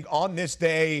Football League on this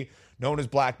day known as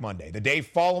Black Monday, the day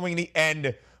following the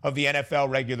end of the NFL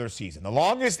regular season, the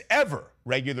longest ever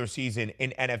regular season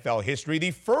in NFL history.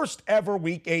 The first ever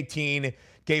Week 18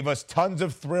 gave us tons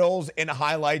of thrills and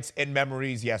highlights and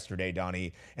memories yesterday,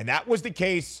 Donnie. And that was the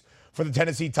case for the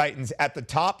Tennessee Titans at the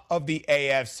top of the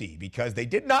AFC, because they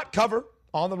did not cover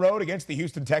on the road against the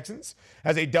Houston Texans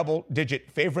as a double-digit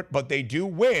favorite, but they do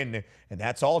win, and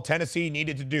that's all Tennessee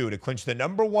needed to do to clinch the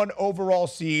number one overall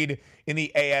seed in the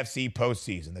AFC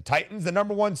postseason. The Titans, the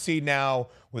number one seed now,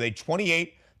 with a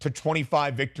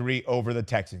 28-25 victory over the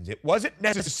Texans. It wasn't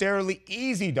necessarily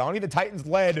easy, Donnie. The Titans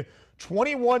led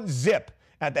 21-zip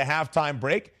at the halftime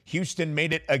break. Houston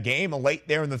made it a game late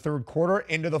there in the third quarter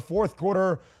into the fourth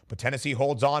quarter, but Tennessee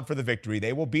holds on for the victory.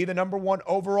 They will be the number one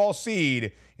overall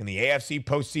seed in the AFC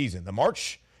postseason. The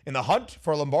march in the hunt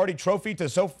for a Lombardi Trophy to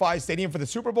SoFi Stadium for the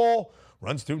Super Bowl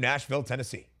runs through Nashville,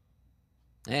 Tennessee.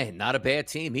 Hey, not a bad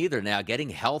team either now. Getting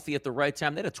healthy at the right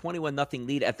time. They had a 21-0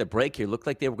 lead at the break here. Looked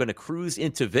like they were going to cruise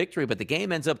into victory, but the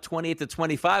game ends up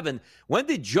 28-25. And when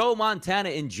did Joe Montana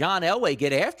and John Elway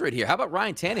get after it here? How about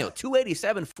Ryan Tannehill?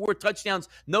 287, 4 touchdowns,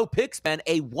 no picks, Ben.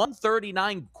 A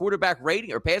 139 quarterback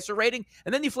rating or passer rating.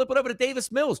 And then you flip it over to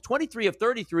Davis Mills. 23 of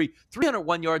 33,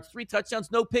 301 yards, 3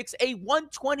 touchdowns, no picks, a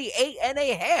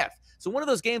 128.5. So one of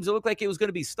those games that looked like it was going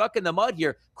to be stuck in the mud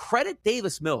here. Credit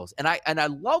Davis Mills. And I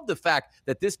love the fact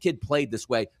that this kid played this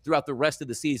way throughout the rest of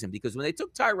the season, because when they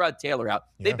took Tyrod Taylor out,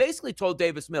 they basically told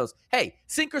Davis Mills, hey,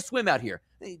 sink or swim out here.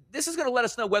 This is going to let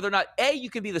us know whether or not, A,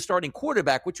 you can be the starting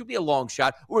quarterback, which would be a long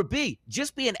shot, or B,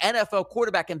 just be an NFL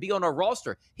quarterback and be on our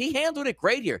roster. He handled it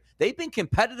great here. They've been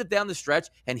competitive down the stretch,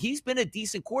 and he's been a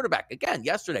decent quarterback. Again,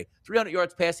 yesterday, 300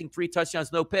 yards passing, 3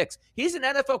 touchdowns, no picks. He's an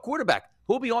NFL quarterback.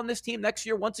 Who'll be on this team next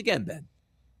year once again, Ben?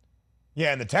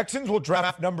 Yeah, and the Texans will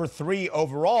draft number 3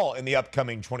 overall in the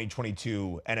upcoming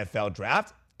 2022 NFL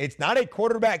draft. It's not a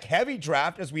quarterback-heavy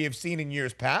draft as we have seen in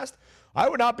years past. I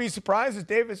would not be surprised if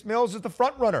Davis Mills is the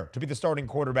front runner to be the starting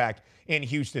quarterback in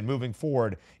Houston moving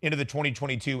forward into the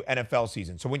 2022 NFL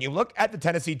season. So when you look at the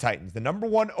Tennessee Titans, the number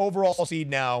 1 overall seed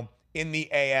now in the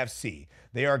AFC,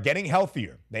 they are getting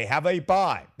healthier. They have a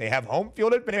bye. They have home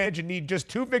field advantage and need just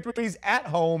 2 victories at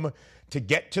home to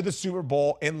get to the Super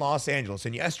Bowl in Los Angeles.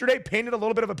 And yesterday painted a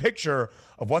little bit of a picture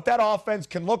of what that offense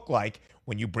can look like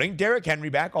when you bring Derrick Henry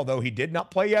back, although he did not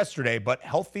play yesterday, but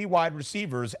healthy wide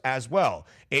receivers as well.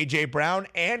 A.J. Brown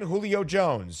and Julio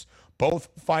Jones both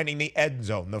finding the end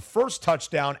zone. The first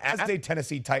touchdown as a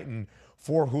Tennessee Titan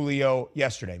for Julio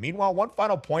yesterday. Meanwhile, one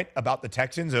final point about the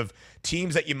Texans of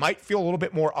teams that you might feel a little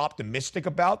bit more optimistic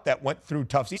about that went through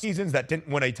tough seasons, that didn't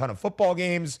win a ton of football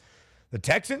games. The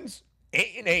Texans,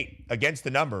 8-8 against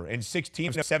the number in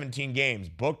 16 of 17 games,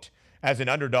 booked as an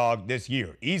underdog this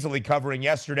year, easily covering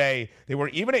yesterday. They were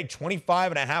even a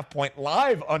 25.5-point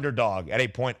live underdog at a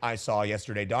point I saw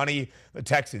yesterday. Donnie, the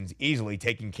Texans easily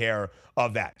taking care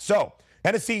of that. So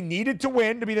Tennessee needed to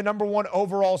win to be the number 1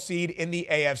 overall seed in the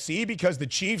AFC because the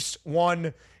Chiefs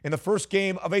won in the first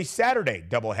game of a Saturday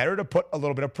doubleheader to put a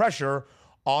little bit of pressure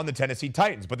on the Tennessee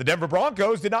Titans. But the Denver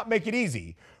Broncos did not make it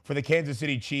easy for the Kansas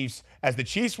City Chiefs as the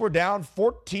Chiefs were down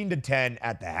 14-10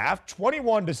 at the half,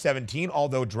 21-17,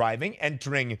 although driving,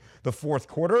 entering the fourth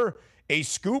quarter. A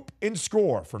scoop in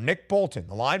score for Nick Bolton,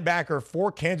 the linebacker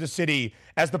for Kansas City,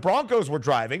 as the Broncos were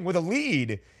driving with a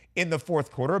lead in the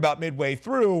fourth quarter about midway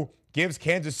through, gives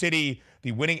Kansas City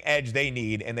the winning edge they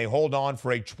need, and they hold on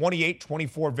for a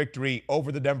 28-24 victory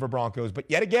over the Denver Broncos. But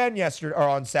yet again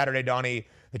on Saturday, Donnie,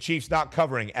 the Chiefs not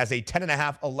covering as a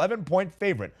 10.5, 11-point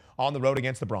favorite on the road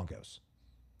against the Broncos.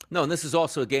 No, and this is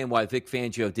also a game why Vic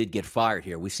Fangio did get fired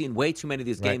here. We've seen way too many of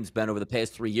these games, Ben, over the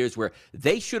past 3 years where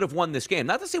they should have won this game.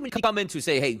 Not to say when you come into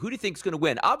say, hey, who do you think is going to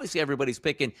win? Obviously, everybody's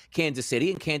picking Kansas City,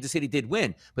 and Kansas City did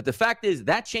win. But the fact is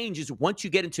that changes once you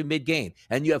get into mid-game,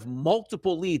 and you have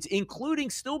multiple leads, including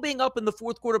still being up in the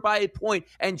fourth quarter by a point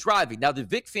and driving. Now, did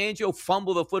Vic Fangio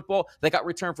fumble the football that got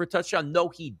returned for a touchdown? No,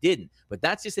 he didn't. But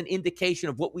that's just an indication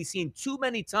of what we've seen too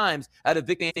many times out of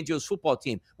Vic Fangio's football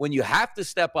team. When you have to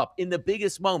step up in the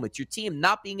biggest moments, your team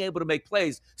not being able to make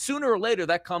plays, sooner or later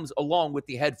that comes along with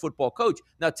the head football coach.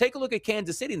 Now take a look at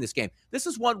Kansas City in this game. This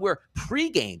is one where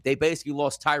pregame they basically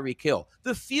lost Tyreek Hill.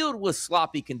 The field was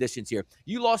sloppy conditions here.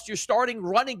 You lost your starting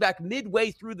running back midway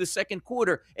through the second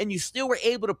quarter, and you still were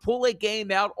able to pull a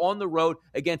game out on the road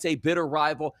against a bitter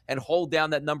rival and hold down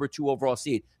that number 2 overall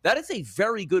seed. That is a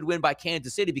very good win by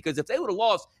Kansas City, because if they would have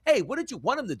lost, hey, what did you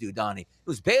want them to do, Donnie? It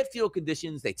was bad field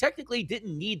conditions. They technically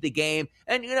didn't need the game,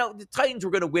 and the Titans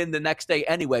were going to win the next day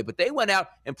anyway, but they went out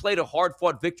and played a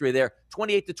hard-fought victory there,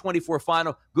 28-24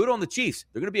 final. Good on the Chiefs.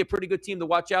 They're going to be a pretty good team to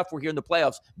watch out for here in the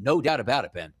playoffs. No doubt about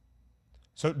it, Ben.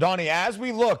 So, Donnie, as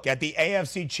we look at the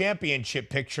AFC Championship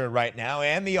picture right now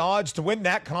and the odds to win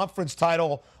that conference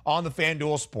title on the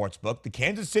FanDuel Sportsbook, the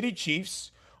Kansas City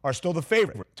Chiefs are still the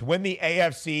favorite to win the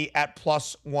AFC at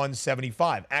plus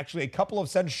 175. Actually, a couple of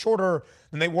cents shorter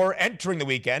than they were entering the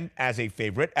weekend as a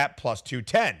favorite at plus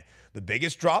 210. The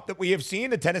biggest drop that we have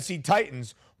seen, the Tennessee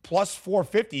Titans, plus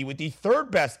 450 with the third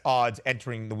best odds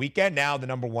entering the weekend. Now the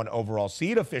number 1 overall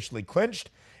seed officially clinched,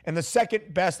 and the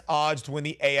second best odds to win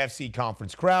the AFC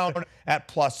Conference crown at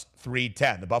plus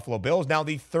 310. The Buffalo Bills now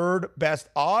the third best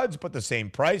odds, but the same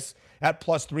price at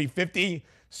plus 350.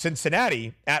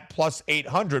 Cincinnati at plus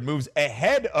 800 moves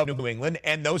ahead of New England,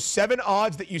 and those 7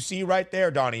 odds that you see right there,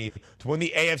 Donnie, to win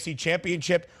the AFC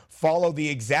Championship follow the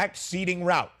exact seeding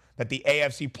route that the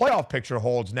AFC playoff picture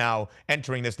holds now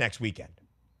entering this next weekend.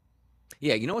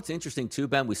 Yeah, you know what's interesting too,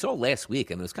 Ben? We saw last week,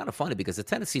 and it was kind of funny because the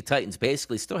Tennessee Titans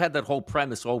basically still had that whole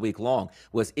premise all week long,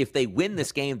 was if they win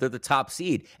this game, they're the top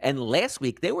seed. And last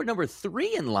week, they were number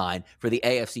 3 in line for the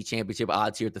AFC Championship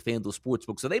odds here at the FanDuel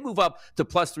Sportsbook. So they move up to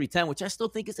plus 310, which I still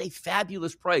think is a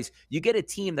fabulous price. You get a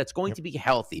team that's going to be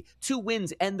healthy, 2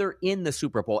 wins, and they're in the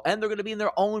Super Bowl, and they're going to be in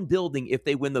their own building if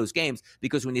they win those games.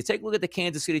 Because when you take a look at the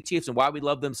Kansas City Chiefs and why we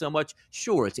love them so much,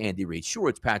 sure, it's Andy Reid, sure,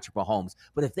 it's Patrick Mahomes,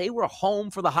 but if they were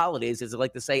home for the holidays, as I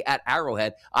like to say, at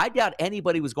Arrowhead, I doubt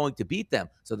anybody was going to beat them.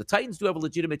 So the Titans do have a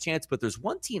legitimate chance, but there's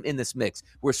one team in this mix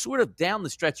where sort of down the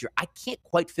stretch here, I can't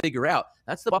quite figure out.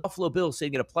 That's the Buffalo Bills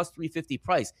sitting at a plus 350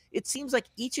 price. It seems like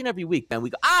each and every week, man, we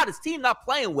go, this team not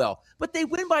playing well, but they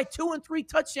win by 2 and 3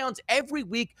 touchdowns every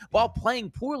week while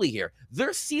playing poorly here.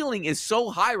 Their ceiling is so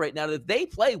high right now that if they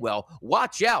play well,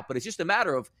 watch out. But it's just a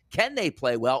matter of, can they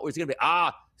play well, or is it going to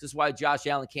be, this is why Josh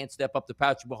Allen can't step up to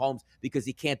Patrick Mahomes, because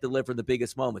he can't deliver in the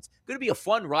biggest moments. Going to be a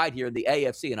fun ride here in the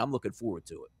AFC, and I'm looking forward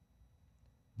to it.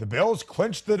 The Bills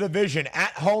clinched the division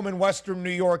at home in Western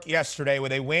New York yesterday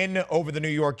with a win over the New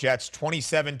York Jets,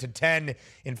 27-10.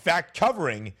 In fact,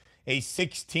 covering a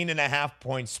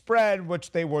 16.5-point spread,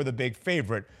 which they were the big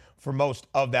favorite for most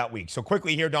of that week. So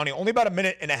quickly here, Donnie, only about a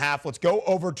minute and a half. Let's go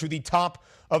over to the top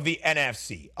of the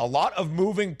NFC. A lot of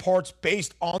moving parts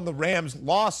based on the Rams'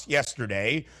 loss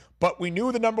yesterday, but we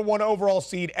knew the number 1 overall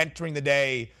seed entering the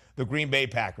day, the Green Bay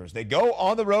Packers. They go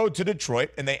on the road to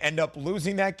Detroit, and they end up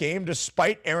losing that game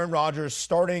despite Aaron Rodgers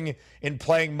starting and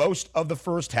playing most of the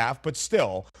first half, but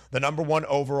still the number 1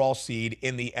 overall seed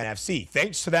in the NFC.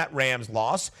 Thanks to that Rams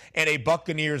loss and a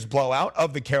Buccaneers blowout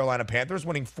of the Carolina Panthers,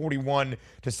 winning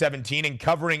 41-17 and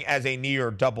covering as a near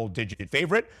double-digit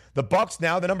favorite. The Bucs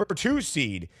now the number 2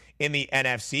 seed in the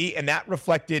NFC, and that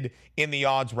reflected in the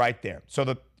odds right there. So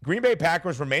the Green Bay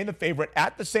Packers remain the favorite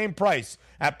at the same price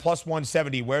at plus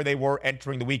 170 where they were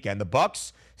entering the weekend. The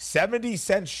Bucs 70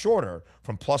 cents shorter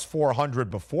from plus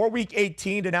 400 before week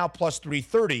 18 to now plus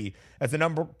 330 as the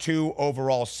number 2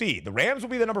 overall seed. The Rams will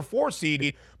be the number 4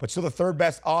 seed, but still the third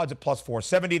best odds at plus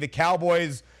 470. The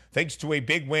Cowboys, thanks to a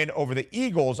big win over the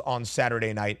Eagles on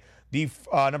Saturday night, the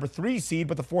number 3 seed,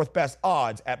 but the 4th best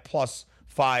odds at plus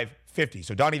 550.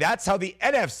 So, Donnie, that's how the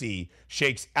NFC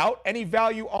shakes out. Any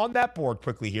value on that board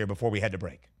quickly here before we head to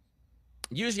break?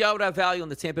 Usually I would have value on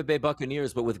the Tampa Bay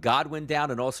Buccaneers, but with Godwin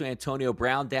down and also Antonio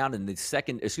Brown down and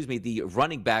the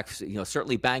running backs,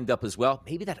 certainly banged up as well,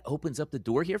 maybe that opens up the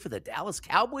door here for the Dallas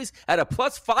Cowboys at a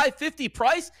plus 550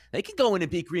 price. They can go in and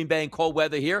beat Green Bay in cold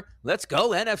weather here. Let's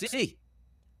go, NFC.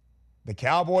 The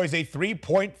Cowboys, a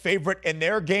 3-point favorite in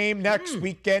their game next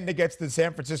weekend against the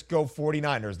San Francisco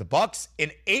 49ers. The Bucs,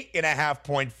 an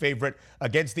 8.5-point favorite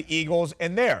against the Eagles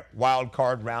in their wild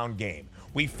card round game.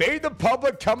 We fade the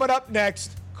public coming up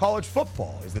next. College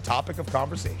football is the topic of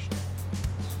conversation.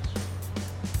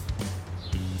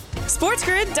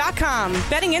 SportsGrid.com.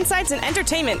 Betting insights and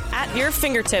entertainment at your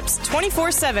fingertips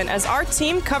 24/7 as our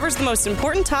team covers the most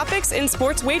important topics in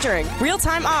sports wagering.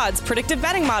 Real-time odds, predictive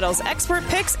betting models, expert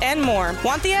picks, and more.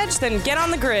 Want the edge? Then get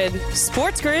on the grid.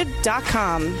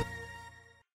 SportsGrid.com.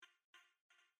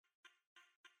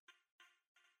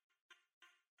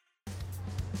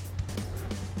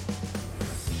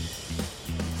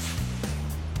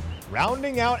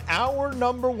 Rounding out our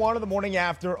number 1 of the morning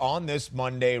after on this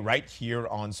Monday right here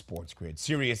on Sports Grid.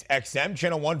 Sirius XM,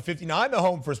 channel 159, the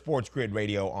home for Sports Grid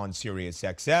Radio on Sirius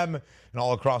XM and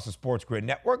all across the Sports Grid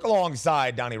network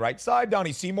alongside Donnie Rightside,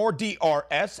 Donnie Seymour,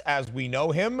 DRS as we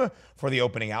know him for the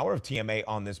opening hour of TMA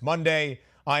on this Monday.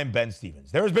 I'm Ben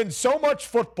Stevens. There has been so much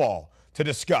football to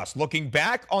discuss. Looking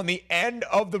back on the end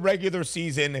of the regular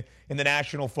season in the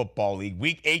National Football League,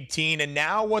 Week 18, and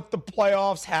now what the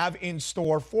playoffs have in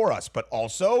store for us, but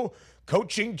also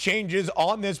coaching changes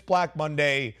on this Black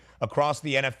Monday across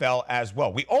the NFL as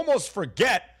well. We almost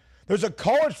forget there's a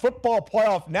college football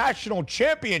playoff national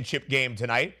championship game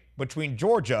tonight between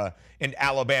Georgia and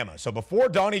Alabama. So before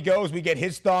Donnie goes, we get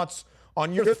his thoughts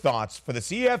on your thoughts for the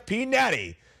CFP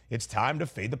Natty. It's time to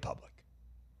fade the public.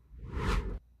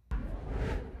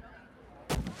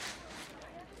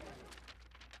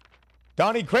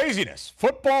 Donnie, craziness.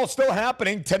 Football still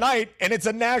happening tonight, and it's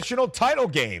a national title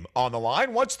game on the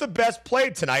line. What's the best play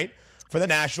tonight for the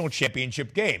national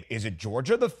championship game? Is it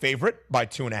Georgia, the favorite, by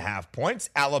 2.5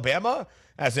 points? Alabama,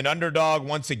 as an underdog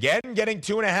once again, getting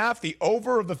 2.5, the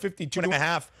over of the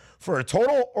 52.5 for a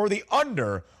total, or the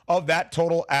under of that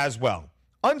total as well?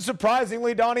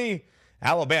 Unsurprisingly, Donnie,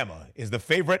 Alabama is the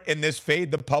favorite in this Fade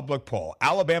the Public poll.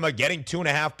 Alabama getting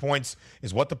 2.5 points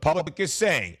is what the public is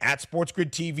saying at Sports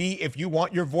Grid TV. If you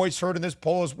want your voice heard in this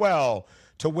poll as well,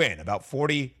 to win about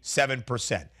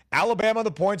 47%. Alabama,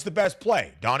 the points, the best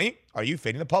play. Donnie, are you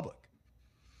fading the public?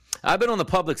 I've been on the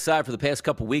public side for the past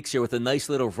couple weeks here with a nice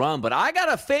little run, but I got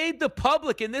to fade the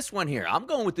public in this one here. I'm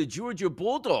going with the Georgia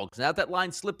Bulldogs. Now that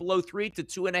line slipped below 3 to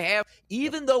 2.5,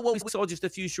 even though what we saw just a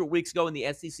few short weeks ago in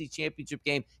the SEC championship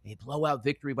game, a blowout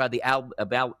victory by the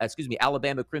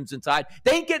Alabama Crimson Tide.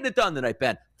 They ain't getting it done tonight,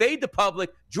 Ben. Fade the public.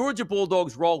 Georgia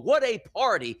Bulldogs roll. What a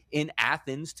party in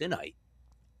Athens tonight.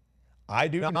 I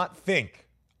do not think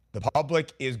the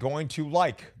public is going to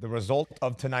like the result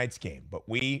of tonight's game, but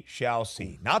we shall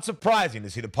see. Not surprising to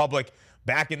see the public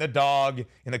back in the dog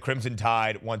in the Crimson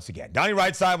Tide once again. Donnie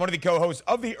Rightside, one of the co-hosts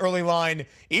of The Early Line,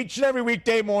 each and every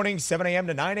weekday morning, 7 a.m.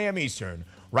 to 9 a.m. Eastern,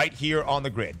 right here on The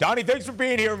Grid. Donnie, thanks for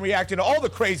being here and reacting to all the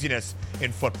craziness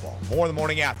in football. More in the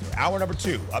morning after. Hour number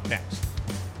 2 up next.